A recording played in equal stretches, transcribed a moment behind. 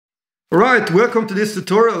Alright, welcome to this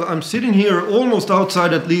tutorial. I'm sitting here almost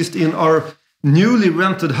outside, at least in our newly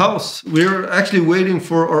rented house. We're actually waiting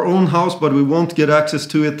for our own house, but we won't get access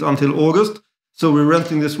to it until August. So we're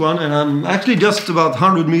renting this one, and I'm actually just about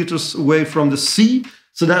 100 meters away from the sea.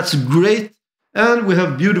 So that's great. And we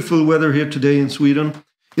have beautiful weather here today in Sweden.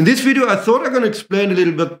 In this video, I thought I'm going to explain a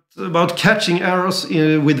little bit about catching errors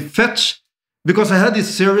with fetch. Because I had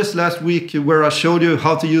this series last week where I showed you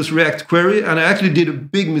how to use React Query, and I actually did a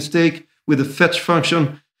big mistake with the fetch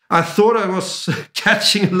function. I thought I was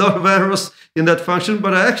catching a lot of errors in that function,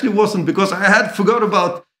 but I actually wasn't, because I had forgot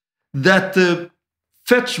about that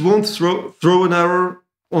fetch won't throw an error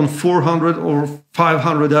on 400 or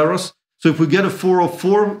 500 errors. So if we get a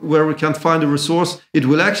 404 where we can't find a resource, it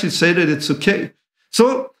will actually say that it's okay.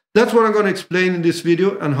 So that's what I'm going to explain in this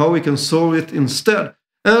video and how we can solve it instead.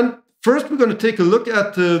 And first, we're going to take a look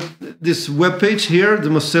at this web page here, the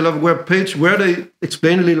Mozilla web page, where they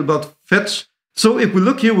explain a little about fetch. So if we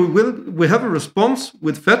look here, we have a response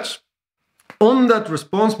with fetch. On that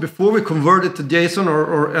response, before we convert it to JSON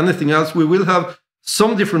or anything else, we will have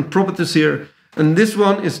some different properties here. And this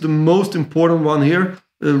one is the most important one here,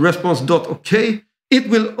 response.ok. It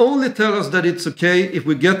will only tell us that it's okay if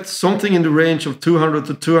we get something in the range of 200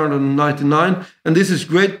 to 299. And this is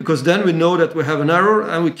great because then we know that we have an error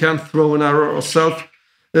and we can't throw an error ourselves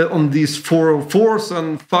on these 404s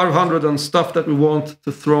and 500 and stuff that we want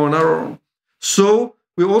to throw an error on. So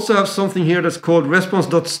we also have something here that's called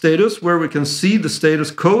response.status, where we can see the status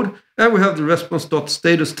code. And we have the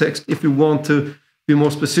response.status text if we want to be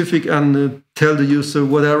more specific and tell the user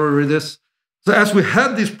whatever it is. So as we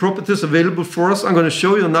have these properties available for us, I'm going to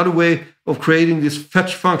show you another way of creating this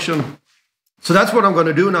fetch function. So that's what I'm going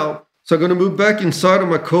to do now. So I'm going to move back inside of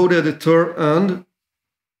my code editor, and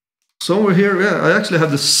somewhere here, yeah, I actually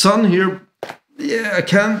have the sun here. Yeah, I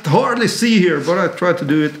can't hardly see here, but I try to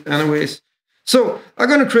do it anyways. So I'm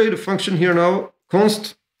going to create a function here now,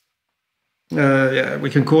 const. Yeah,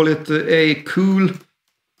 we can call it a cool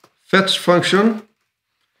fetch function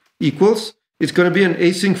equals. It's going to be an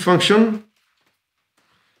async function.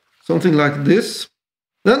 Something like this.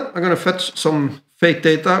 Then I'm going to fetch some fake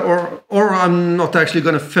data, or I'm not actually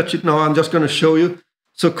going to fetch it now. I'm just going to show you.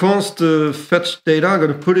 So const fetch data, I'm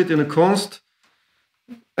going to put it in a const,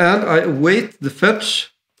 and I await the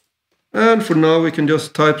fetch. And for now, we can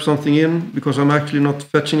just type something in because I'm actually not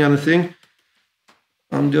fetching anything.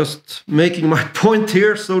 I'm just making my point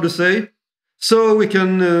here, so to say. So we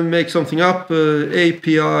can make something up,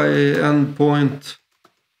 API endpoint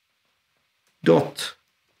dot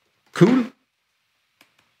cool,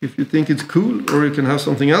 if you think it's cool, or you can have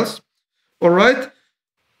something else. All right.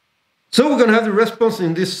 So we're going to have the response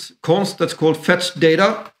in this const that's called fetch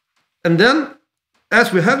data. And then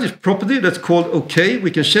as we have this property that's called OK,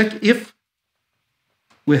 we can check if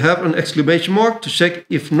we have an exclamation mark to check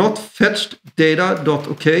if not fetched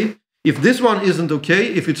data.ok. If this one isn't okay,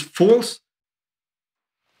 if it's false,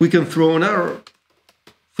 we can throw an error.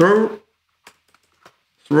 Throw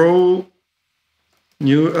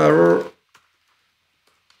new error.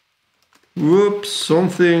 Whoops,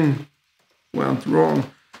 something went wrong.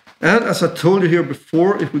 And as I told you here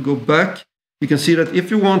before, if we go back, you can see that if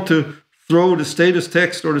you want to throw the status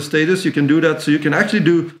text or the status, you can do that. So you can actually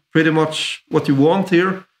do pretty much what you want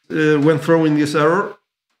here when throwing this error.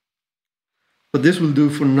 But this will do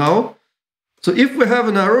for now. So if we have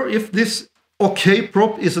an error, if this OK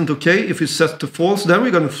prop isn't okay, if it's set to false, then we're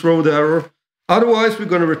going to throw the error. Otherwise, we're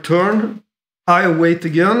going to return I await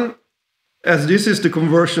again, as this is the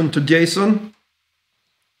conversion to JSON.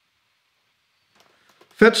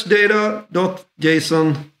 Fetch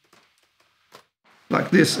data.json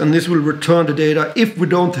like this, and this will return the data if we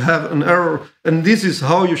don't have an error. And this is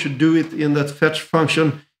how you should do it in that fetch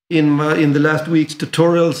function in the last week's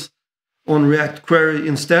tutorials on React Query.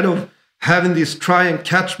 Instead of having this try and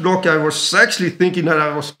catch block, I was actually thinking that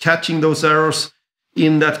I was catching those errors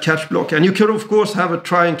in that catch block. And you can of course have a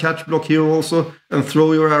try and catch block here also and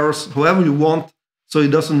throw your errors however you want. So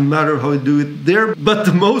it doesn't matter how you do it there. But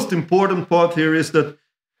the most important part here is that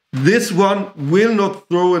this one will not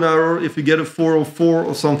throw an error if you get a 404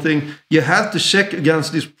 or something. You have to check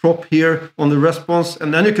against this prop here on the response,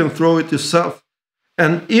 and then you can throw it yourself.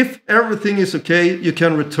 And if everything is okay, you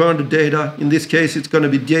can return the data. In this case, it's going to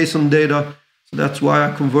be JSON data. So that's why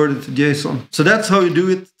I converted to JSON. So that's how you do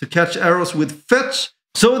it to catch errors with fetch.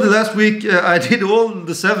 So the last week I did all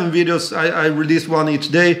the 7 videos. I released one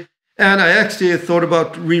each day. And I actually thought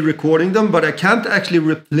about re-recording them, but I can't actually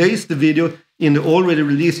replace the video in the already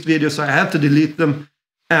released video. So I have to delete them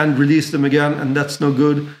and release them again, and that's no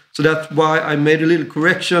good. So that's why I made a little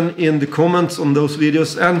correction in the comments on those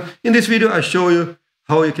videos. And in this video, I show you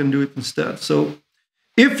how you can do it instead. So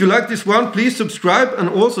if you like this one, please subscribe and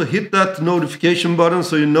also hit that notification button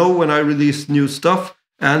so you know when I release new stuff.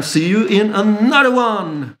 And see you in another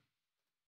one.